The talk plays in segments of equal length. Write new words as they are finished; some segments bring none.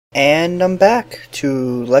And I'm back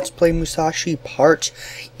to Let's Play Musashi Part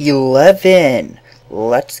 11.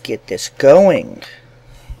 Let's get this going.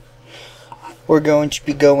 We're going to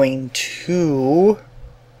be going to...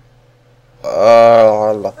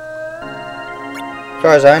 as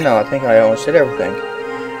far as I know, I think I almost did everything.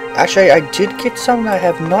 Actually, I did get something I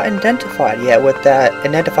have not identified yet with that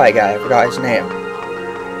identify guy. I forgot his name.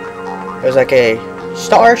 It was like a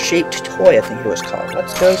star-shaped toy, I think it was called.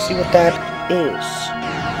 Let's go see what that is.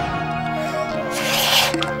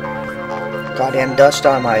 Goddamn dust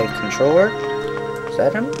on my controller. Is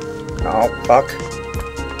that him? Oh, fuck.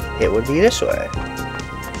 It would be this way.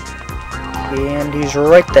 And he's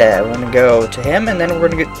right there. We're gonna go to him, and then we're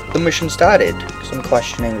gonna get the mission started. Because I'm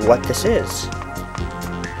questioning what this is.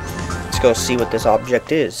 Let's go see what this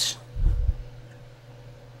object is.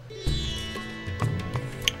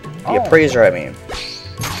 The appraiser, I mean.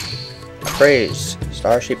 Appraise.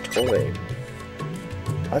 Star-shaped toy.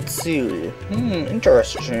 Let's see.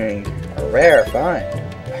 Interesting. A rare find.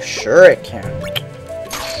 Sure it can.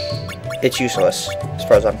 It's useless, as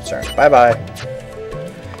far as I'm concerned. Bye-bye.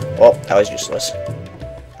 Well, that was useless.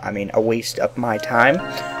 I mean, a waste of my time.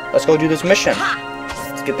 Let's go do this mission.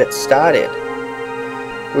 Let's get that started.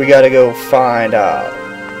 We gotta go find,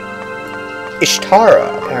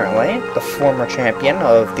 Ishtara, apparently. The former champion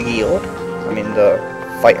of the guild. I mean, the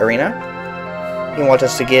fight arena. He wants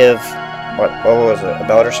us to give... What was it? A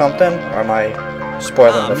belt or something? Or am I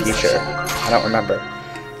spoiling the future? I don't remember.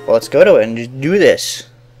 Well, let's go to it and just do this.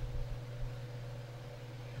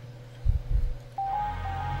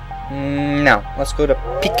 No. Let's go to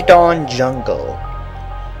Picadon Jungle.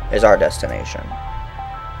 Is our destination.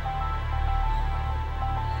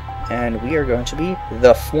 And we are going to be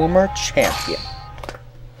the former champion.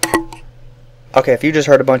 Okay, if you just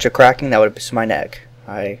heard a bunch of cracking, that would have been my neck.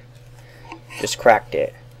 I just cracked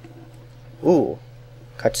it. Ooh,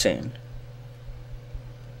 cutscene.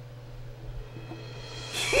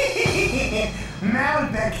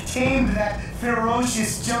 Malbec tamed that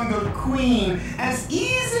ferocious jungle queen as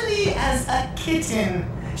easily as a kitten.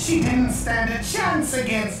 She didn't stand a chance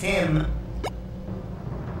against him.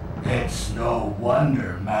 It's no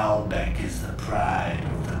wonder Malbec is the pride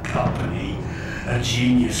of the company. A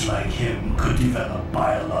genius like him could develop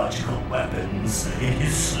biological weapons in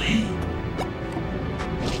his sleep.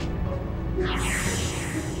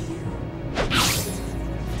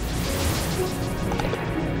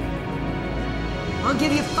 I'll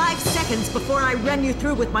give you 5 seconds before I run you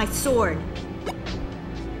through with my sword.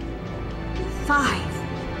 5,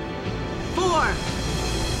 4,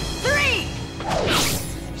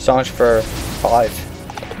 3! Songs for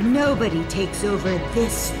 5. Nobody takes over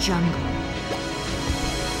this jungle.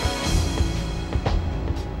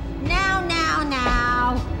 Now.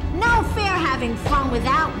 No fair having fun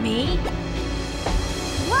without me.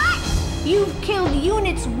 What? You've killed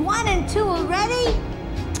units 1 and 2 already?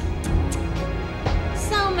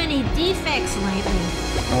 So many defects lately.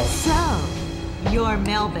 So, you're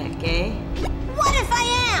Malbec, eh? What if I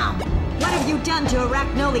am? What have you done to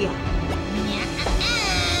Arachnolia?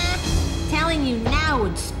 Telling you now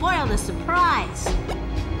would spoil the surprise.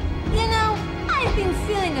 You know, I've been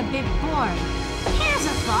feeling a bit bored. Here's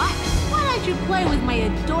a thought. Why don't you play with my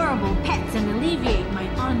adorable pets and alleviate my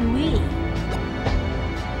ennui?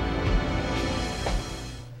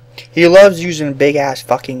 He loves using big-ass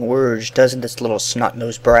fucking words, doesn't this little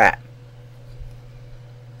snot-nosed brat?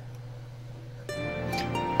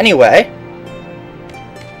 Anyway,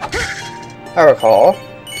 I recall,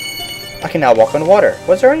 I can now walk on water.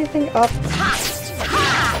 Was there anything up?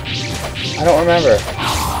 I don't remember.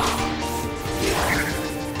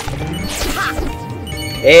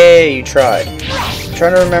 Hey, you tried. I'm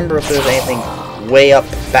trying to remember if there was anything way up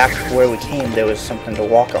back where we came there was something to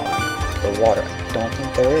walk on. The water. I don't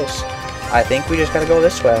think there is. I think we just gotta go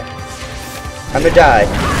this way. I'm gonna die.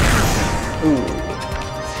 Ooh.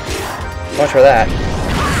 Much for that.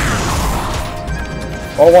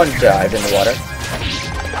 Well, one dived in the water.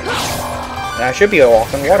 And I should be able to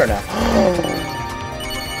walk on water now.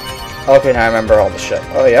 Okay, now I remember all the shit.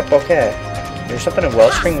 Oh, yep, okay. There's something in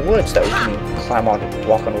Wellspring Woods that we can climb on and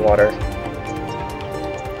walk on water.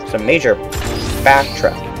 It's a major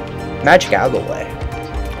backtrack. Magic out of the way.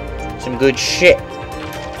 Some good shit.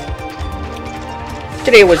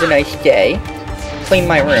 Today was a nice day. Cleaned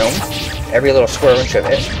my room. Every little square inch of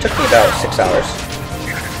it. Took me about 6 hours.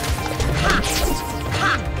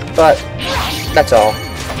 But, that's all.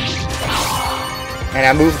 And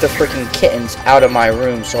I moved the freaking kittens out of my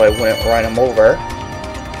room so I wouldn't run them over.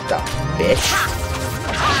 Dumb bitch.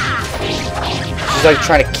 She's like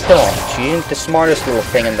trying to kill him. She ain't the smartest little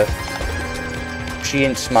thing in the... She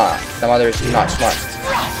ain't smart. The mother's not smart.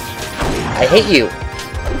 I hate you.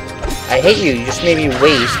 I hate you. You just made me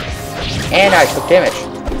waste. And I took damage.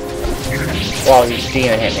 Well, he didn't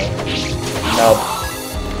even hit me. No.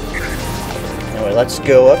 Anyway, let's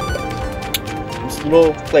go up. This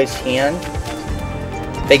little place here.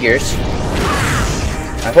 Figures.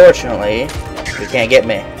 Unfortunately, you can't get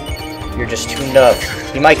me. You're just tuned up.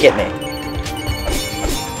 You might get me.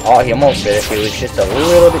 Oh, he almost did if he was just a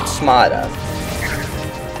little bit smarter.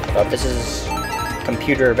 But this is a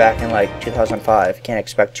computer back in like 2005. Can't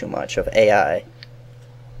expect too much of AI.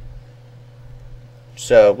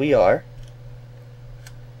 So we are.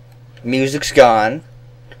 Music's gone.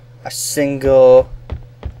 A single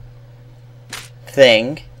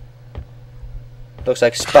thing. Looks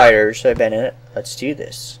like spiders have been in it. Let's do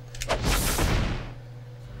this.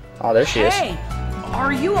 Oh, there she is. Hey,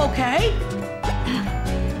 are you okay?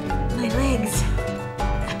 My legs.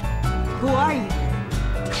 Who are you?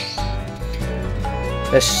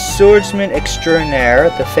 The swordsman extraordinaire,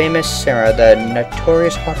 the famous Sarah, the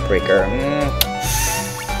notorious heartbreaker.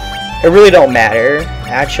 It really don't matter.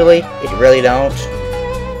 Actually, it really don't.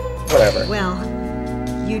 Whatever. Well,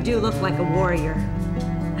 you do look like a warrior.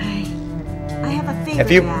 I have a favor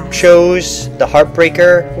If you to ask. chose the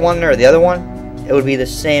heartbreaker one or the other one, it would be the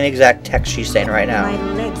same exact text she's saying right now.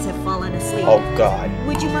 My legs have fallen asleep. Oh God.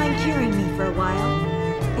 Would you mind curing me for a while?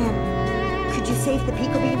 And could you save the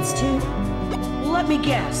pico beans too? Let me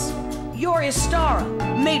guess. You're Istara,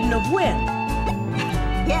 Maiden of Wind.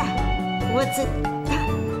 Yeah. What's it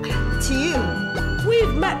to you?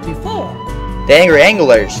 We've met before. The Angry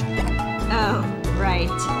Anglers. Oh, right.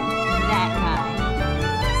 That guy.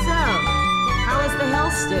 So, how is the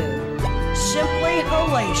hell stew? Simply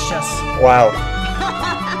hellacious. Wow.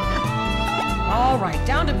 All right,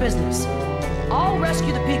 down to business. I'll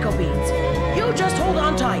rescue the pico beans. You just hold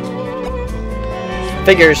on tight.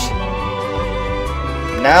 Figures.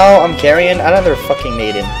 Now I'm carrying another fucking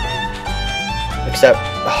maiden. Except,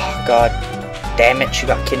 oh God, damn it, she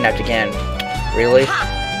got kidnapped again. Really?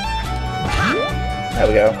 There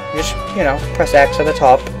we go. Just, you know, press X at the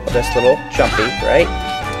top of this little jumpy, right?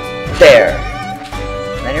 There.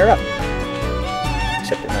 And then you're up.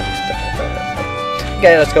 Except it might be stuff like that.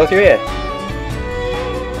 Okay, let's go through here.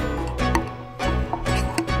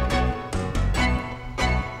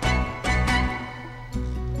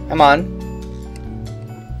 Come on.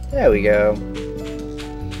 There we go.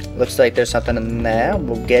 Looks like there's something in there.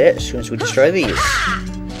 We'll get it as soon as we destroy these.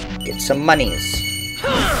 Get some monies.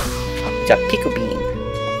 It's a pico bean.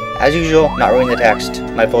 As usual, not ruining the text.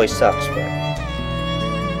 My voice sucks for it.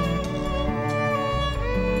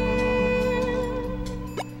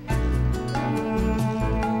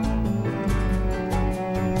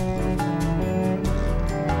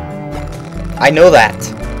 I know that.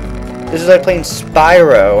 This is like playing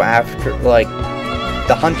Spyro after, like,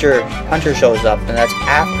 the hunter shows up, and that's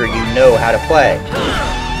after you know how to play.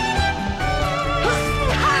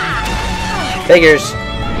 Figures.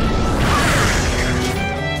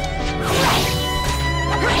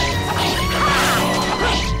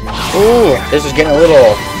 Ooh, this is getting a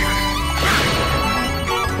little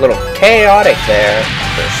chaotic there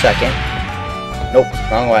for a second. Nope,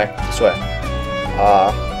 wrong way. This way.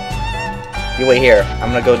 You wait here.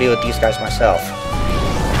 I'm gonna go deal with these guys myself.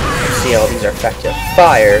 Let's see how these are effective.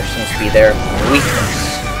 Fire seems to be their weakness.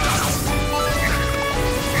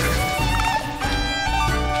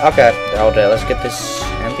 Okay, all day. Let's get this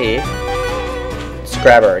MP. Let's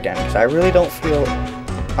grab her again, because I really don't feel...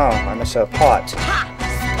 Oh, I missed a pot.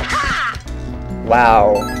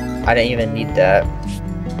 Wow, I didn't even need that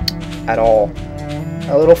at all.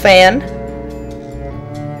 A little fan.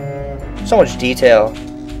 So much detail.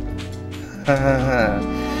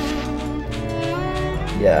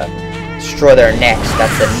 Yeah. Destroy their necks.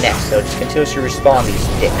 That's the necks. They'll just continuously respawn these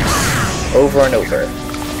dicks over and over.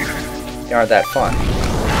 They aren't that fun.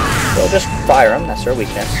 So just fire them. That's their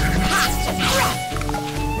weakness.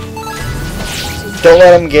 Don't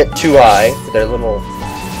let them get too high for their little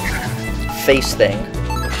face thing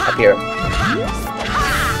up here.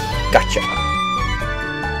 Gotcha.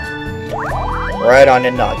 Right on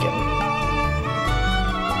the noggin.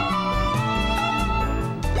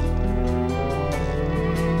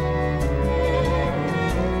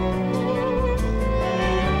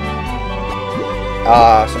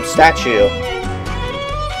 Some statue.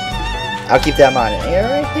 I'll keep that in mind.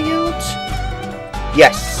 Anything else?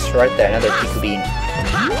 Yes, right there, another pico bean.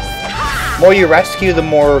 The more you rescue, the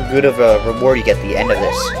more good of a reward you get at the end of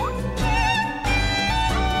this.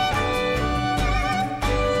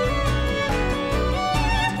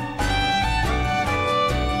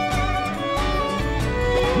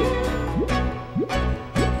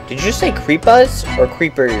 Did you just say creepas or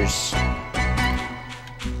creepers?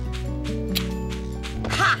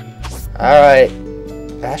 Alright.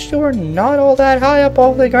 Actually, we're not all that high up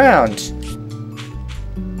off the ground.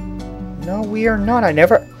 No, we are not. I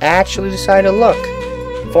never actually decided to look.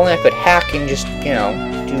 If only I could hack and just, you know,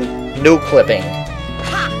 do no clipping.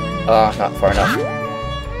 Not far enough.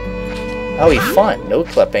 That would be fun. No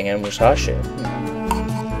clipping in Musashi. You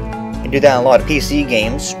can do that in a lot of PC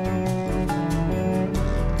games.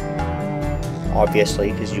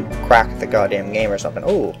 Obviously, because you cracked the goddamn game or something.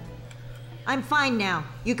 Oh. I'm fine now.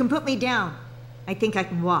 You can put me down. I think I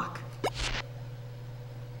can walk.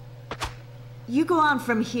 You go on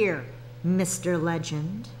from here, Mr.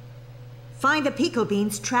 Legend. Find the pico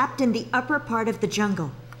beans trapped in the upper part of the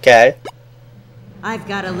jungle. Okay. I've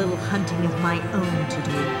got a little hunting of my own to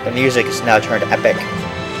do. The music is now turned epic.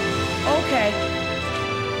 Okay.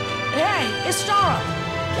 Hey, it's Tara.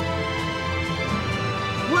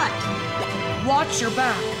 What? Watch your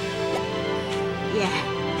back. Yeah,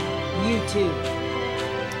 you too.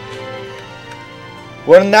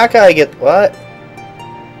 Where did that guy get? What?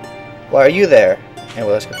 Why are you there?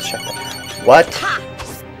 Anyway, let's get the checkpoint. What?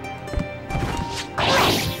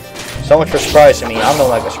 So much for surprising me. I'm no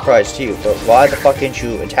like a surprise to you, but why the fuck didn't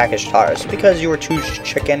you attack his tires? Because you were too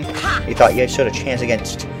chicken? You thought you stood a chance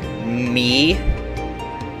against me?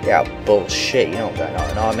 Yeah, bullshit. You don't got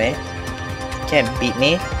nothing on me. You can't beat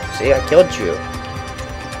me. See, I killed you.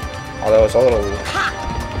 Although it's a little...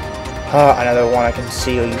 another one I can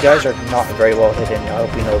see. You guys are not very well hidden. I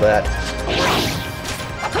hope you know that.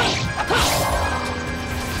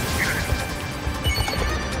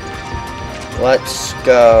 Let's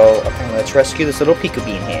go. Okay, let's rescue this little Pico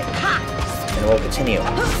Bean here. And we'll continue.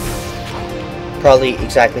 Probably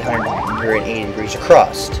exactly 180 degrees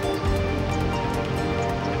across.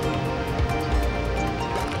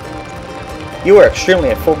 You were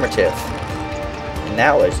extremely informative. And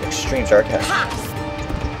that was extreme sarcasm.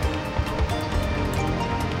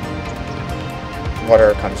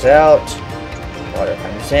 Water comes out. Water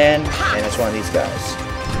comes in. And it's one of these guys.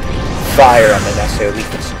 Fire on the necessary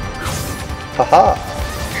weakness. Haha.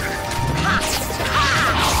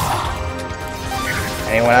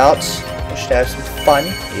 Anyone else? Wish to have some fun?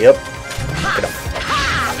 Yep. Get up.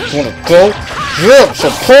 You wanna go? Yeah,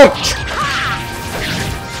 some punch!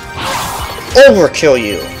 Overkill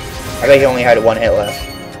you! I bet he only had one hit left.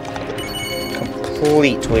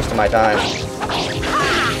 Complete waste of my time.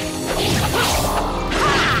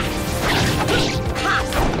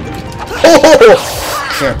 Oh!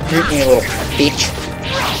 Here, hit me, little bitch.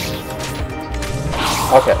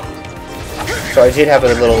 Okay. So I did have a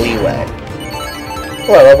little leeway.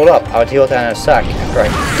 Oh, I leveled up. I'll deal with that in a sec after I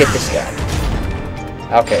get this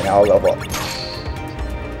guy. Okay, now I'll level up.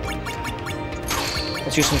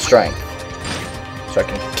 Let's use some strength. So I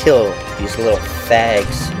can kill these little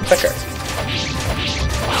fags quicker.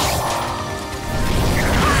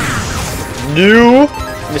 New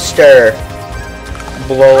Mr.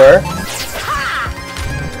 Blower.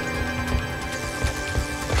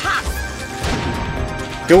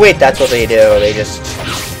 Do wait, that's what they do. They just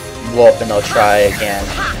blow up and they'll try again.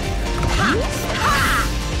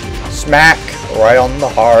 Smack right on the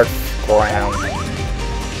hard ground.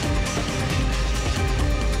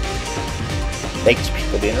 Thanks,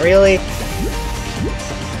 people being really.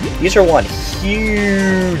 These are one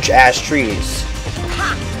huge ass trees.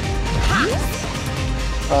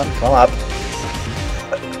 Come up.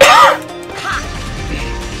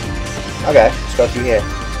 Okay, let's go through here.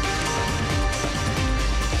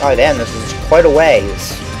 Oh damn, this is quite a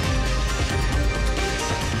ways.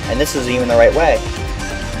 And this isn't even the right way.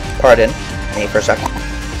 Pardon me for a second.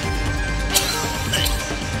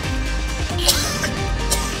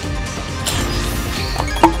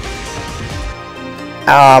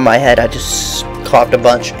 My head, I just coughed a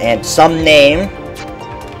bunch and some name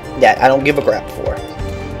that I don't give a crap for.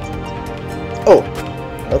 Oh,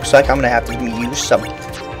 looks like I'm gonna have to use some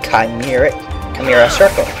Chimera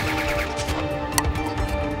Circle.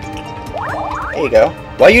 There you go.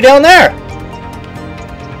 Why are you down there?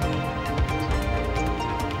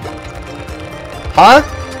 Huh?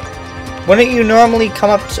 Wouldn't you normally come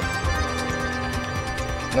up to...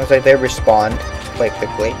 Looks like they respawn quite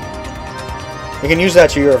quickly. You can use that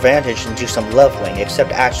to your advantage and do some leveling,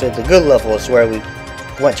 except actually the good level is where we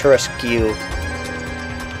went to rescue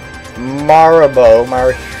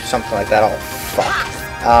something like that. Oh, fuck.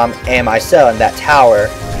 And myself in that tower.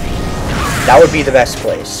 That would be the best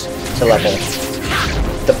place to level.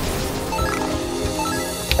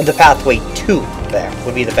 The pathway to there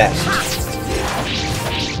would be the best.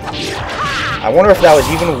 I wonder if that was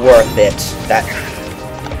even worth it.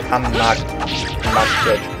 I'm not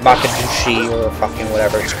good. Makadushi or fucking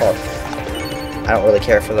whatever it's called. I don't really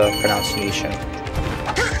care for the pronunciation.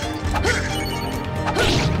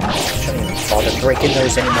 Shouldn't even bother breaking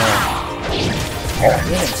those anymore. Oh, I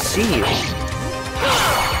didn't even see you.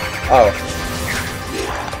 Oh.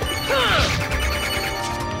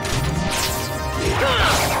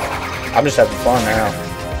 I'm just having fun now.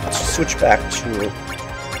 Let's switch back to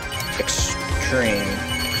extreme.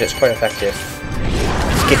 It's quite effective.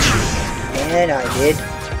 Let's get you. And I did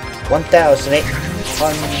 1,800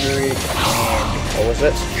 and what was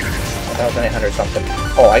it? 1,800 something.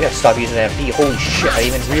 Oh, I gotta stop using MP. Holy shit! I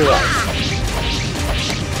didn't even realize.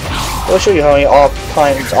 I'll show you how many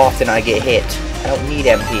times often I get hit. I don't need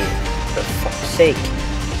MP. For fuck's sake.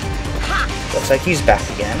 Looks like he's back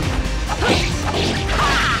again.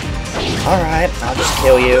 Alright, I'll just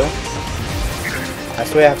kill you. That's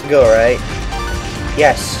the way I have to go, right?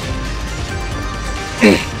 Yes.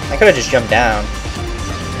 I could have just jumped down.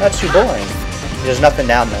 That's too boring. There's nothing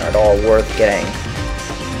down there at all worth getting.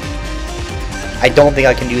 I don't think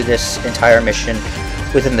I can do this entire mission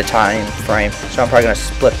within the time frame, so I'm probably going to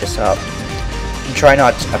split this up. And try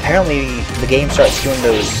not to, apparently the game starts doing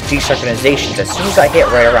those desynchronizations as soon as I hit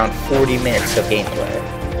right around 40 minutes of gameplay.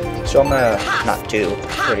 So I'm going to not do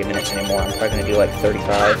 30 minutes anymore, I'm probably going to do like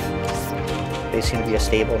 35. They seem to be a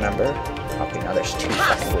stable number. Okay, now there's 2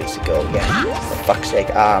 fucking ways to go again. For fuck's sake.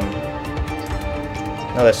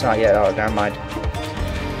 No, that's not yet. Oh, never mind.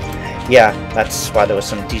 Yeah, that's why there was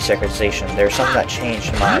some desynchronization. There's something that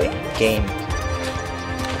changed in my game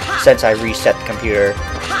since I reset the computer.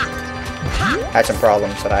 Had some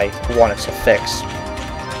problems that I wanted to fix.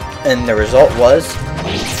 And the result was,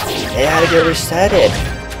 it had to get resetted.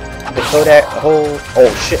 The codec, whole,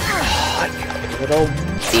 oh shit. Oh, you little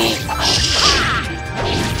bitch.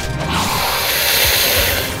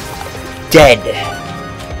 Dead.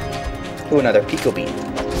 Ooh, another Pico Bean.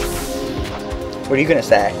 What are you gonna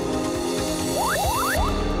say?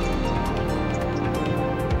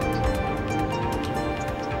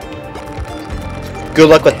 Good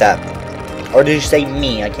luck with that. Or did you say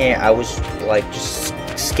me? I can't. I was like just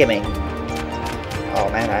skimming. Oh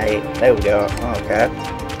man, there we go. Okay.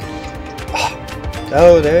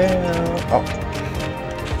 Oh, there. Oh,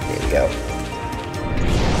 there we go.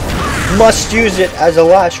 Must use it as a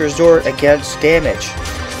last resort against damage.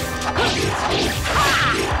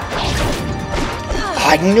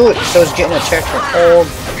 I knew it because I was getting attacked from all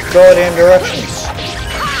goddamn directions.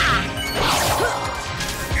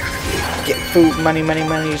 Get food, money,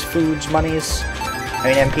 monies, foods, monies. I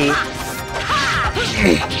mean MP.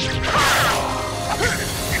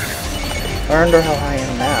 I wonder how high I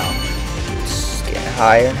am now. It's getting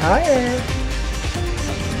higher and higher.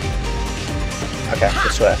 Okay,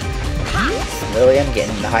 this way. Really am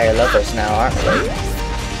getting the higher levels now, aren't we?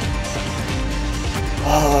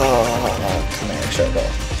 Oh, come here, circle.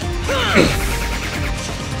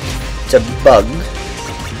 It's a bug.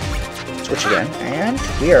 Switch again, and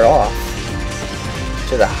we are off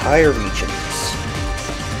to the higher regions.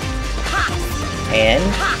 And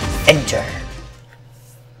enter.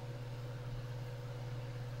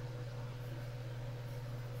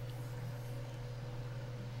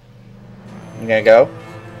 You gonna go?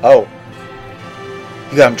 Oh.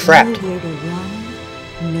 You got him trapped. Nowhere to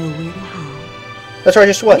run, nowhere to hide. That's where I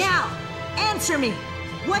just was. Now, answer me.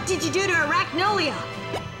 What did you do to Arachnolia?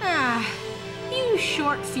 Ah, you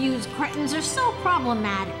short-fused cretins are so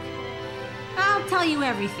problematic. I'll tell you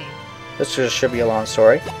everything. This just should be a long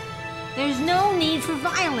story. There's no need for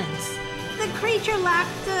violence. The creature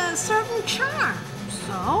lacked a certain charm,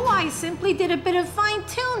 so I simply did a bit of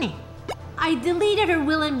fine-tuning. I deleted her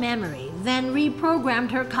will and memory, then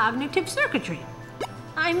reprogrammed her cognitive circuitry.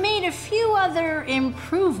 I made a few other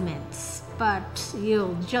improvements, but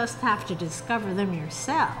you'll just have to discover them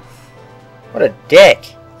yourself. What a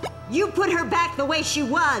dick. You put her back the way she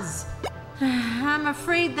was. I'm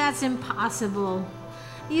afraid that's impossible.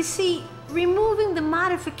 You see, removing the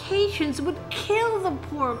modifications would kill the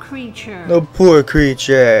poor creature. The poor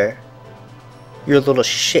creature. You're a little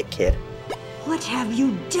shit kid. What have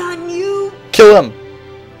you done, you? Kill him!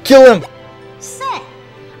 Kill him! Say,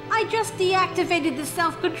 I just deactivated the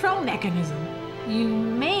self-control mechanism. You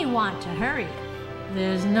may want to hurry.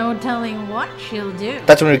 There's no telling what she'll do.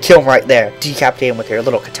 That's when we kill him right there. Decapitate him with your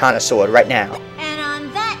little katana sword right now. And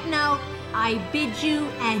on that note, I bid you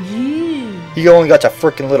adieu. He only got a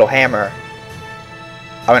freaking little hammer.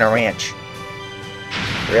 I'm in a ranch.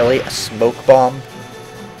 Really? A smoke bomb?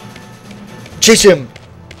 Chase him!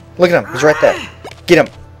 Look at him. He's right there. Get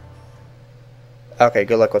him. Okay,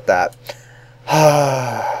 good luck with that.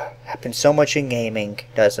 Happens so much in gaming,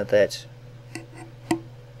 doesn't it?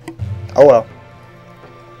 Oh well.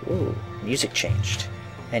 Ooh, music changed.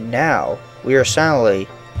 And now, we are suddenly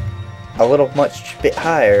a little much bit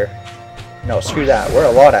higher. No, screw that. We're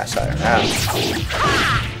a lot higher now.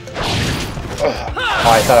 Ugh.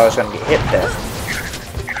 Oh, I thought I was gonna get hit there.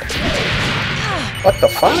 What the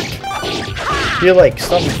fuck? I feel like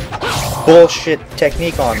some bullshit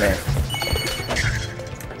technique on there.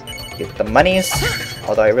 Get the monies.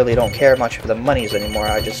 Although I really don't care much for the monies anymore.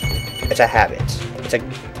 It's a habit. It's a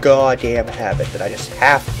goddamn habit that I just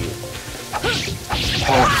have to.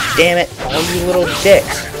 Oh, damn it. All you little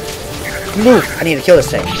dicks. Move! I need to kill this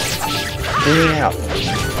thing. Moving out.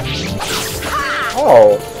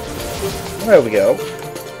 Oh. There we go.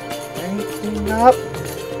 Anything up?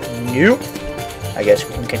 Nope. I guess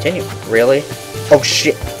we can continue. Really? Oh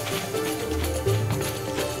shit.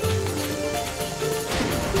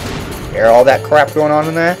 Hear all that crap going on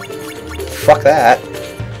in there? Fuck that.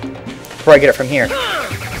 Before I get it from here.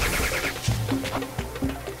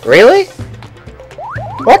 Really?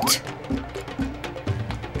 What?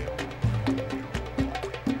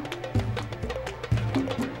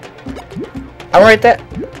 I'm right there.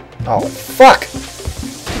 Oh, fuck!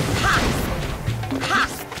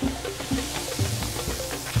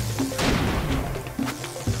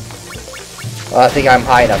 Well, I think I'm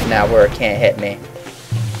high enough now where it can't hit me.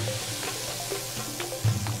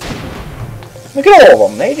 Look at all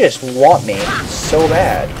of them. They just want me so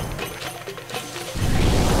bad.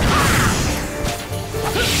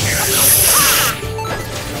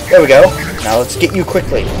 There we go. Now let's get you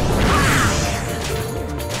quickly.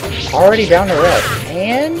 Already down to red.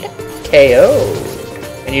 And KO.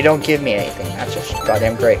 And you don't give me anything. That's just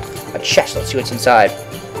goddamn great. A chest. Let's see what's inside.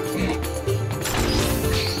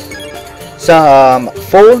 Some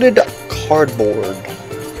folded cardboard.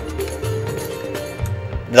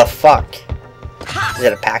 The fuck? Is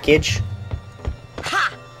it a package?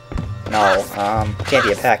 No, can't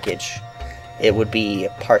be a package. It would be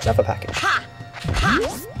parts of a package.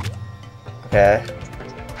 Okay.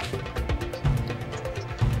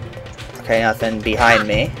 Okay, nothing behind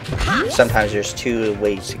me. Sometimes there's two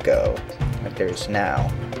ways to go, like there's now.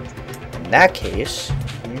 In that case,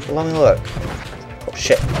 let me look. Oh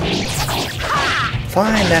shit.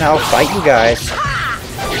 Fine, then I'll fight you guys.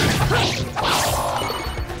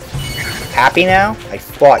 Happy now? I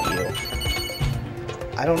fought you.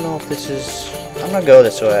 I don't know if this is... I'm gonna go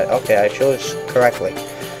this way. Okay, I chose correctly.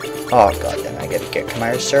 Oh god, then I gotta get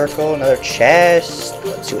Khmer Circle, another chest.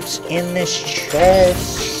 Let's see what's in this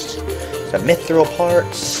chest. Some mithril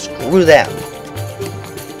parts. Screw them.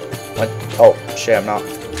 What? Oh, shit, I'm not...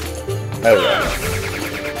 There we go.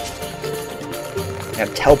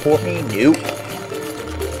 Gonna teleport me? Nope.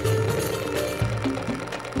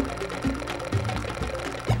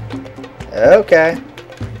 Okay.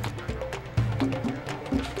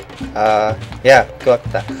 Yeah, good luck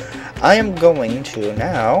with that. I am going to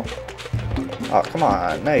now... Oh, come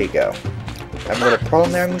on. There you go. Have a little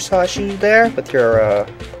problem there, Musashi, there, with your,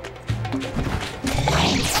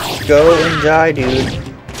 Go and die, dude.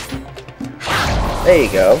 There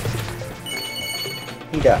you go.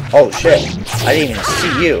 He died. Oh, shit. I didn't even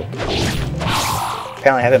see you.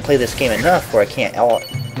 Apparently I haven't played this game enough where I can't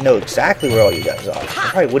know exactly where all you guys are. I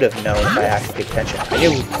probably would have known if I actually paid attention. I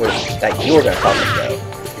knew that you were going to probably go.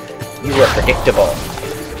 You were predictable.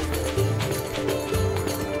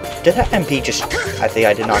 Did that MP just... I think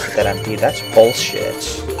I did not get that MP. That's bullshit.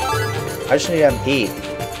 I just need MP.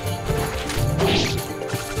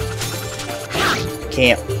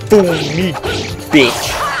 Can't fool me, bitch.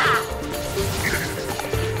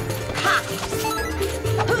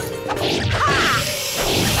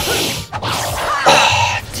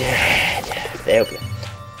 Ah, dead. There we go.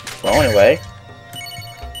 Well, anyway.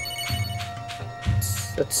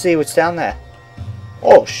 Let's see what's down there.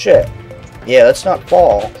 Oh, shit. Yeah, let's not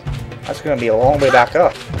fall. That's going to be a long way back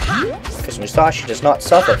up. Because Musashi does not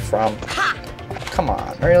suffer from... Come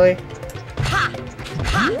on, really?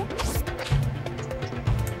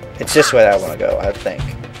 It's this way that I want to go, I think.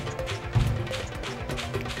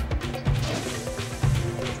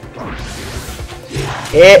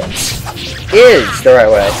 It is the right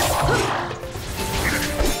way.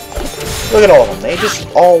 Look at all of them. They just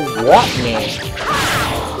all want me.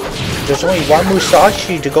 There's only one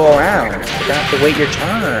Musashi to go around. You're gonna have to wait your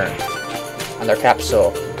turn on their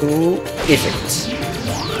capsule. Who isn't?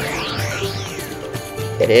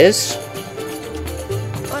 It is?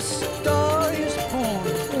 A star is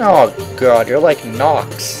born. Oh god, you're like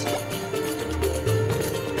Nox.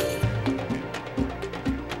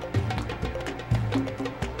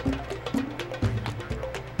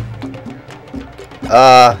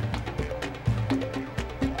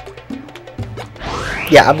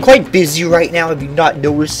 Yeah, I'm quite busy right now. Have you not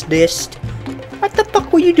noticed this? What the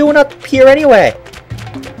fuck were you doing up here anyway?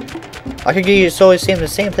 I could get you to always saying the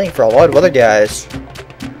same thing for a lot of other guys.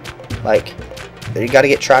 Like, you gotta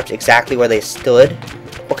get trapped exactly where they stood.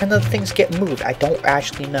 What kind of things get moved? I don't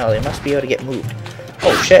actually know. They must be able to get moved.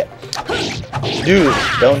 Oh shit. Dude,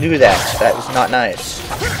 don't do that. That is not nice.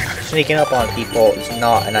 Sneaking up on people is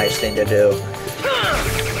not a nice thing to do.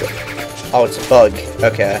 Oh, it's a bug.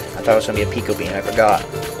 Okay. I thought it was gonna be a pico bean. I forgot.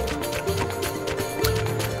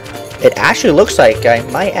 It actually looks like I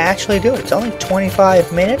might actually do it. It's only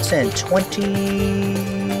 25 minutes and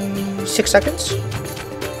 26 seconds.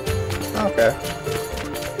 Okay.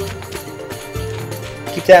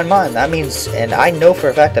 Keep that in mind. That means, and I know for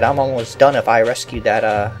a fact that I'm almost done if I rescue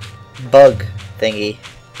that bug thingy,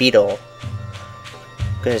 beetle.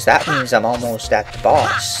 Because that means I'm almost at the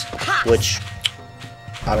boss. Which,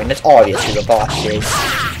 I mean, it's obvious who the boss is.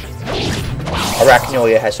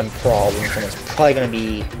 Arachnoia has some problems and it's probably going to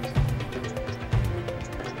be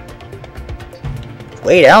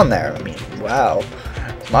way down there. I mean, wow.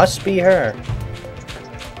 Must be her.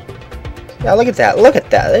 Yeah, look at that. Look at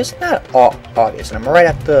that. It's not obvious. And I'm right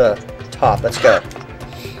at the top. Let's go.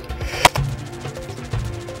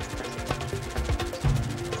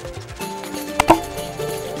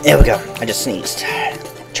 There we go. I just sneezed.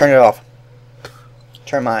 Turn it off.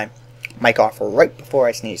 Turn my mic off right before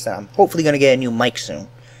I sneeze. I'm hopefully going to get a new mic soon.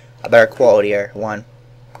 A better quality one.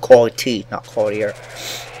 Quality, not quality air.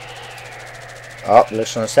 Oh,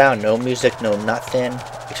 listen to the sound. No music, no nothing.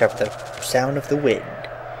 Except for the sound of the wind.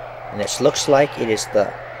 And this looks like it is the...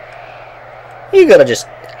 You gotta just...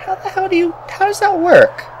 How the hell do you... How does that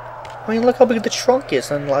work? I mean, look how big the trunk is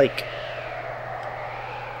and, like...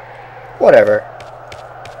 Whatever.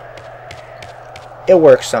 It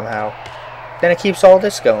works somehow. Then it keeps all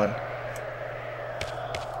this going.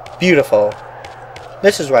 Beautiful.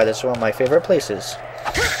 This is why this is one of my favorite places.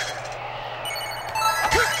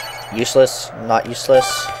 Useless. Not useless.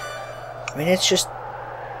 I mean, it's just...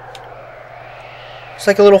 It's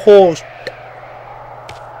like a little hole.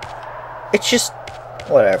 It's just...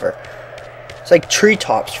 Whatever. It's like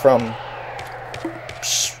treetops from...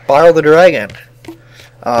 Spiral the Dragon.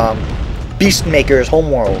 Beastmaker's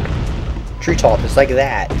Homeworld. Treetop is like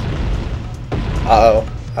that. Uh-oh.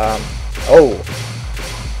 Oh.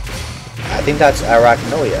 I think that's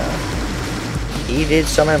Arachnoia. He did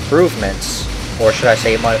some improvements. Or should I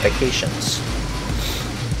say modifications.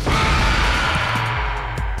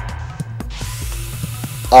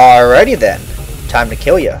 Alrighty then. Time to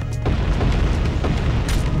kill ya.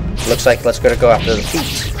 Looks like let's go after the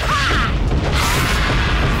feet.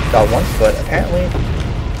 Got 1 foot, apparently.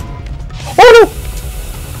 Oh no!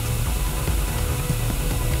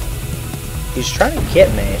 He's trying to get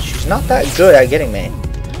me. She's not that good at getting me.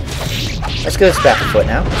 Let's get this back foot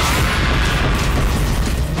now.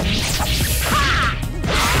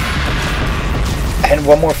 And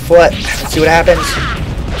 1 more foot. Let's see what happens.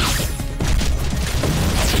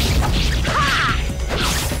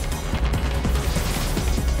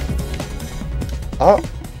 Oh.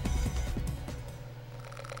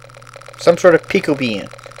 Some sort of pico bean.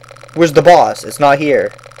 Where's the boss? It's not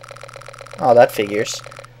here. Oh, that figures.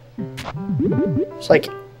 It's like...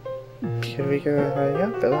 You have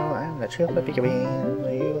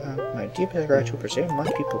my deepest gratitude for saving my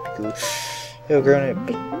people, Pico. You're gonna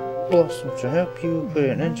big blossoms to help you put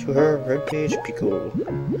an end to her red page, Pico.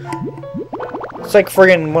 It's like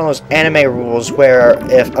friggin' one of those anime rules where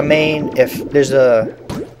if there's a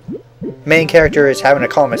main character is having a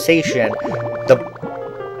conversation, the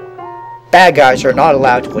bad guys are not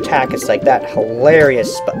allowed to attack. It's like that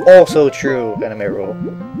hilarious but also true anime rule.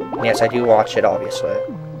 And yes, I do watch it, obviously.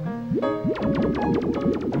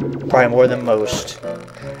 Probably more than most.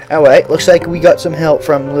 Anyway, looks like we got some help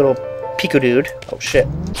from little Pico dude. Oh shit.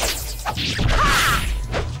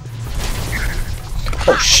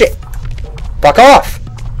 Oh shit. Fuck off!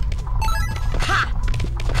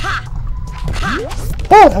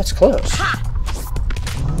 Oh, that was close.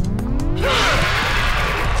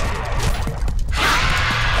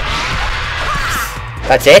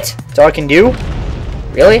 That's it? That's all I can do?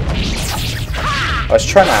 Really? I was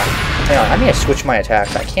trying to... Hang on, I need to switch my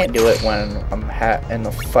attacks. I can't do it when I'm in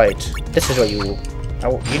the fight. This is what you...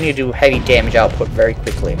 You need to do heavy damage output very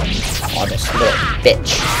quickly on this little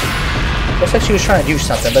bitch. Looks like she was trying to do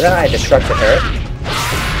something, but then I distracted her.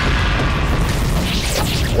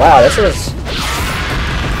 Wow, this is...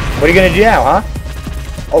 What are you gonna do now, huh?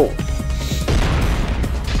 Oh.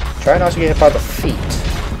 Try not to get hit by the feet.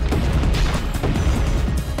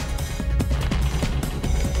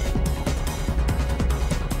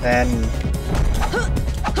 And...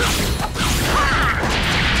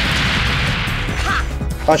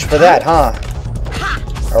 Punch for that, huh?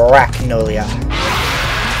 Arachnolia.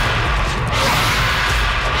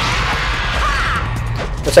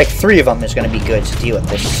 Looks like 3 of them is going to be good to deal with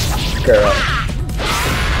this girl.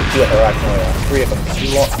 Deal with Arachnolia. 3 of them.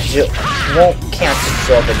 You won't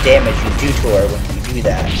cancel the damage you do to her when you do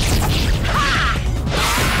that.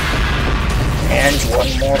 And one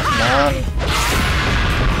more, come on.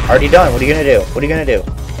 Already done. What are you going to do? What are you going to do?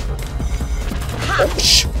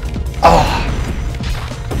 Oh.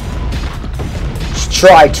 She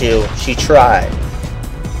tried to. She tried.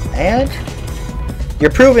 And you're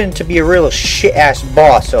proven to be a real shit-ass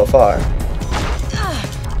boss so far.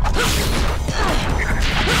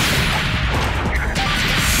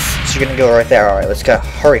 So you're gonna go right there. Alright, let's go.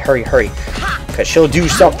 Hurry, hurry, hurry. Because she'll do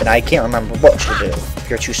something. I can't remember what she'll do if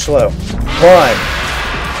you're too slow. 1, 2.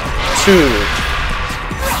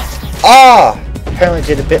 Ah! Apparently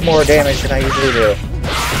did a bit more damage than I usually do.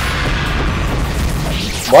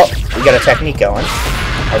 Well, we got a technique going.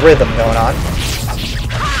 A rhythm going on.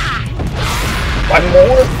 1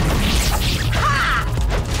 more.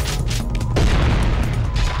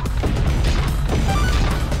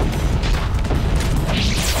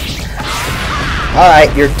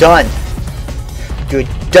 Alright, you're done. You're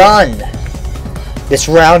done. This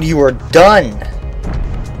round you are done.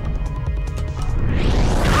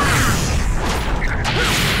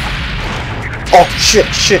 Oh, shit,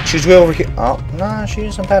 shit, she's way over here. Oh, no, she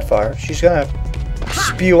isn't that far. She's gonna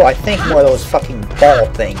spew, I think, more of those fucking ball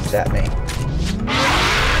things at me.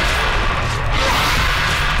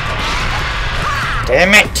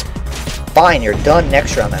 Damn it! Fine, you're done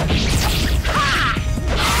next round then.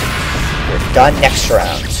 You're done next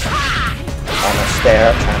round. Almost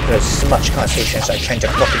there. I'm trying to put as much concentration as I can to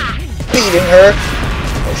fucking beating her.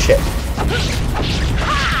 Oh shit.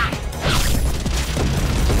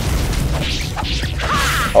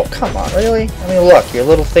 Oh, come on, really? I mean, look, your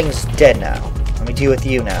little thing's dead now. Let me deal with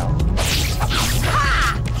you now.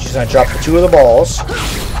 She's gonna drop the 2 of the balls.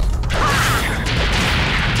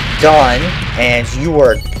 Done. And you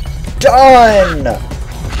are done!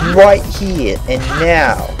 Right here and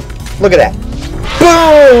now. Look at that.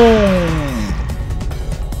 Boom!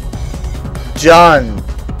 Done.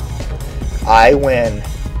 I win.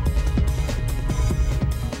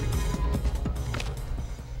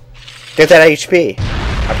 Get that HP.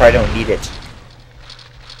 I probably don't need it.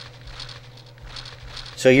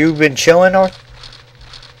 So you've been chilling, or?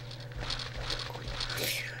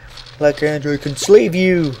 Like Android can slave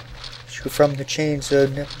you. From the chains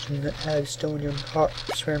of have stone your heart,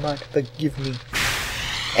 swear mine to forgive me.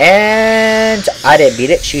 And I didn't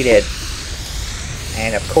beat it, she did.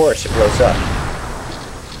 And of course it blows up.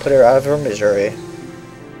 Put her out of her misery.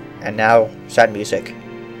 And now, sad music.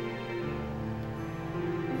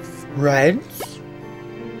 Friends?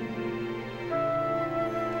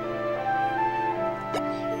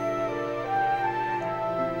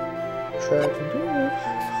 Try to do it.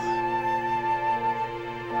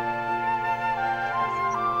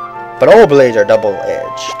 But all blades are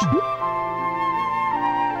double-edged.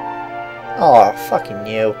 Aw, fucking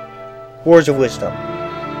you. Words of wisdom.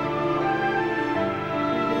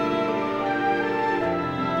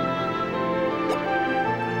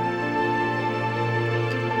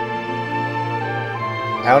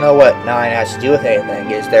 I don't know what 9 has to do with anything.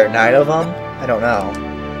 Is there 9 of them? I don't know.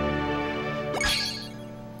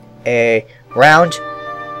 A round...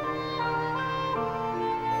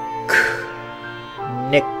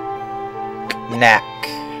 Knack.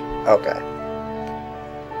 Okay.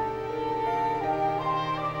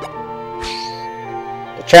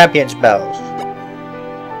 The champion's bells.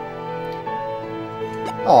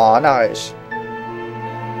 Aw, nice.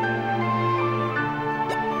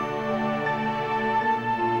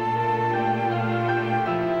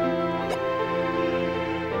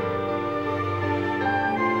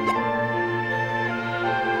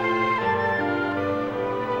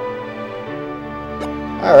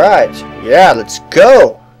 Alright, yeah, let's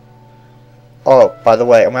go! Oh, by the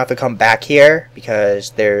way, I'm gonna have to come back here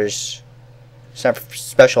because there's some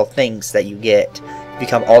special things that you get if you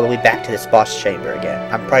come all the way back to this boss chamber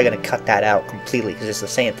again. I'm probably gonna cut that out completely because it's the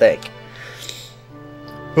same thing.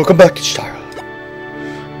 Welcome back, Ishitara.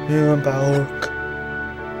 Yeah, I'm back.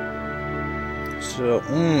 So,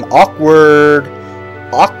 awkward.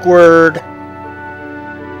 Awkward.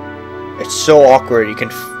 It's so awkward, you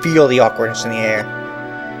can feel the awkwardness in the air.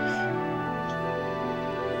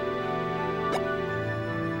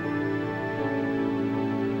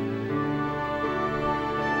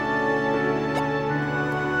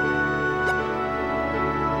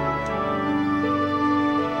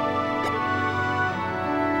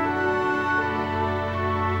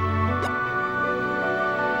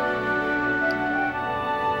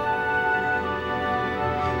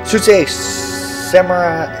 Should say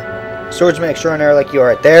samurai swordsman extraordinary like you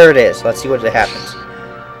are. There it is. Let's see what happens.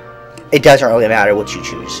 It doesn't really matter what you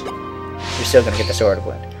choose. You're still gonna get the sword of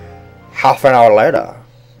wind. Half an hour later.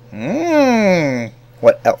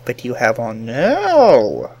 What outfit do you have on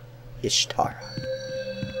now, Ishtar?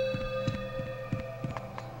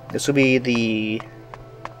 This will be the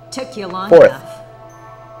Took you long 4th. enough.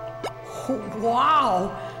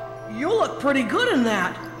 Wow! You look pretty good in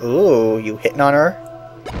that. Ooh, you hitting on her?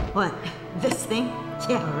 What? This thing?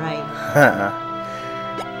 Yeah, right. Huh.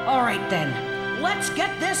 All right then, let's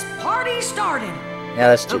get this party started. Yeah,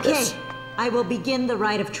 let's do Okay, this. I will begin the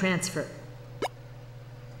rite of transfer.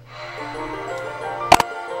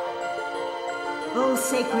 O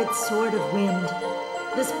sacred sword of wind,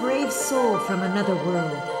 this brave soul from another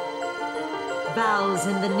world vows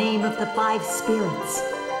in the name of the 5 spirits,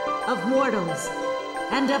 of mortals,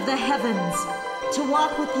 and of the heavens, to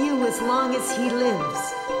walk with you as long as he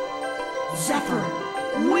lives. Zephyr,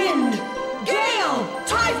 wind, gale,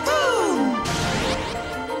 typhoon!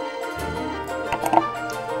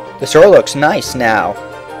 The sword looks nice now.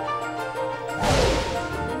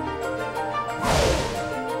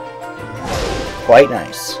 Quite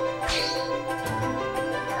nice.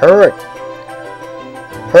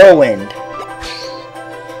 Whirlwind.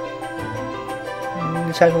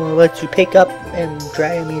 This time will let you pick up and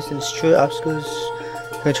drag enemies and destroy obstacles.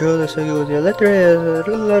 Control the circle with your letter.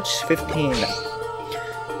 15.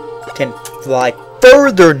 Can fly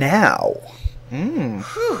further now.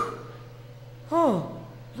 Oh,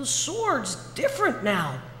 the sword's different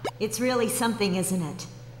now. It's really something, isn't it?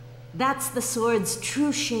 That's the sword's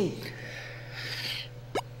true shape.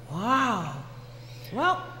 Wow.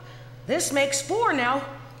 Well, this makes 4 now.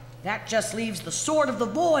 That just leaves the Sword of the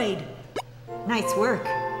Void. Nice work.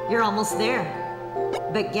 You're almost there.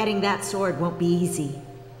 But getting that sword won't be easy.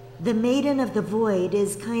 The Maiden of the Void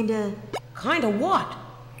is kinda... Kinda what?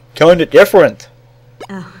 Kinda different.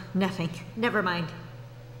 Oh, nothing. Never mind.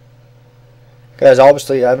 Because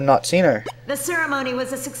obviously I've not seen her. The ceremony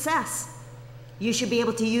was a success. You should be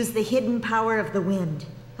able to use the hidden power of the wind.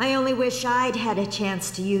 I only wish I'd had a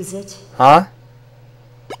chance to use it. Huh?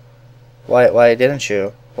 Why didn't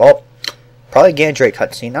you? Well, probably Gandrake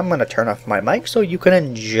cutscene. I'm gonna turn off my mic so you can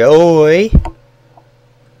enjoy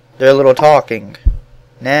their little talking.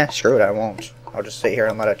 Nah, screw it, I won't. I'll just sit here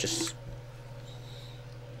and let it just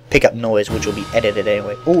pick up noise, which will be edited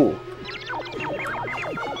anyway. Ooh.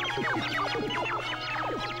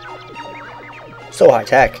 So high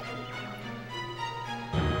tech.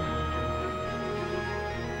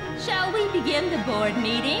 Shall we begin the board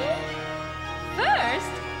meeting?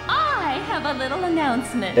 First, I have a little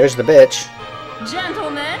announcement. There's the bitch.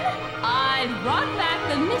 Gentlemen, I've brought back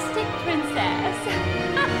the Mystic Princess.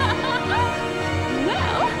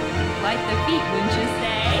 Well, quite the feat, wouldn't you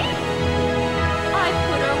say? I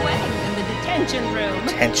put her away in the detention room.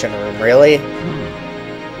 Detention room, really?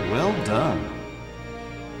 Well done.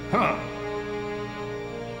 Huh.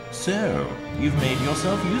 So, you've made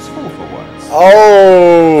yourself useful for once.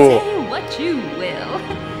 Oh! Say what you will.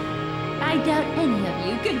 I doubt any of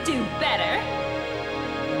you could do better.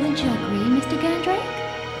 Wouldn't you agree, Mr. Gandrake?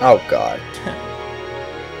 Oh god.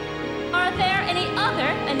 Are there any other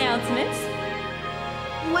announcements?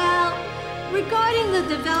 Well, regarding the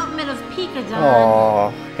development of Picadon,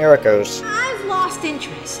 Oh, here it goes. I've lost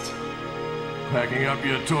interest. Packing up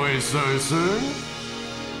your toys so soon?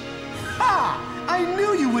 Ha! I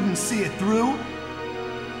knew you wouldn't see it through.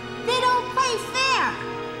 They don't play fair.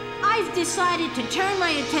 I've decided to turn my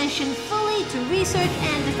attention fully to research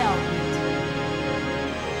and development.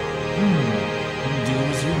 Do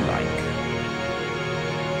as you like.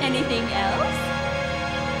 Anything else?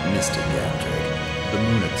 Mr. Gandrake, the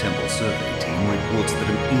Muna Temple survey team reports that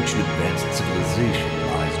an ancient advanced civilization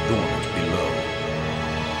lies dormant below.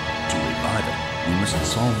 To revive it, we must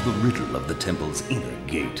solve the riddle of the temple's inner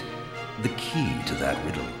gate. The key to that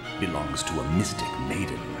riddle belongs to a mystic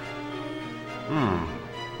maiden.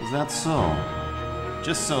 Is that so?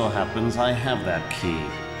 Just so happens I have that key.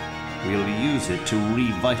 We'll use it to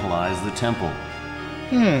revitalize the temple.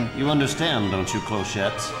 You understand, don't you,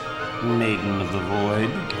 Clochette? Maiden of the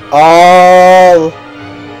Void? Oh!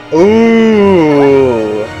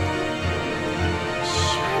 Ooh!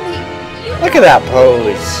 Surely you... Look at that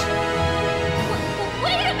pose.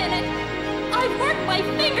 Wait a minute! I've worked my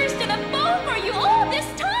fingers to the bone for you all this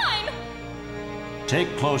time! Take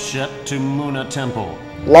Clochette to Muna Temple.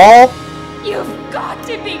 Lol? You've got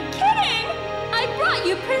to be kidding! I brought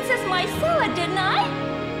you Princess Mycella, didn't I?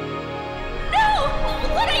 No!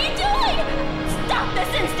 What are you doing? Stop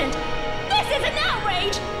this instant! This is an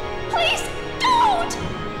outrage! Please don't!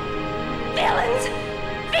 Villains!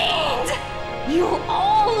 You'll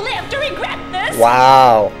all live to regret this!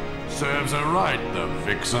 Wow. Serves her right, the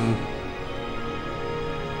vixen.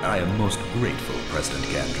 I am most grateful, President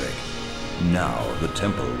Gandrake. Now the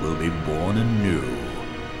temple will be born anew.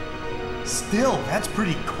 Still, that's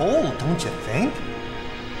pretty cold, don't you think?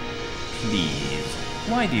 Please,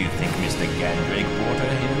 why do you think Mr. Gandrake brought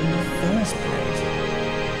her here in the first place?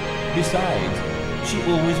 Besides, she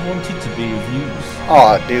always wanted to be of use.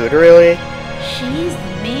 Aw, dude, really? She's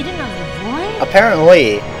the Maiden of the Void?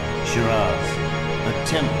 Apparently. Shiraz, the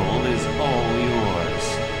temple is all yours.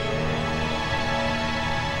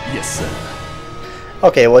 Yes, sir.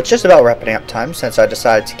 Okay, well, it's just about wrapping up time since I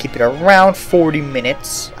decided to keep it around 40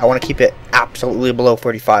 minutes. I want to keep it absolutely below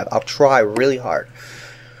 45. I'll try really hard.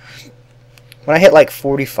 When I hit like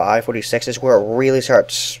 45, 46 is where it really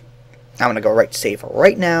starts. I'm going to go right to save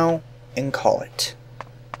right now and call it.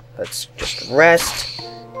 Let's just rest.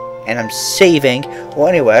 And I'm saving. Well,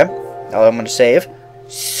 anyway, now I'm going to save.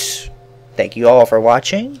 Thank you all for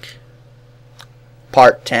watching.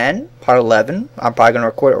 Part 10, Part 11. I'm probably going to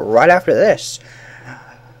record it right after this.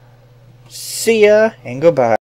 See ya and goodbye.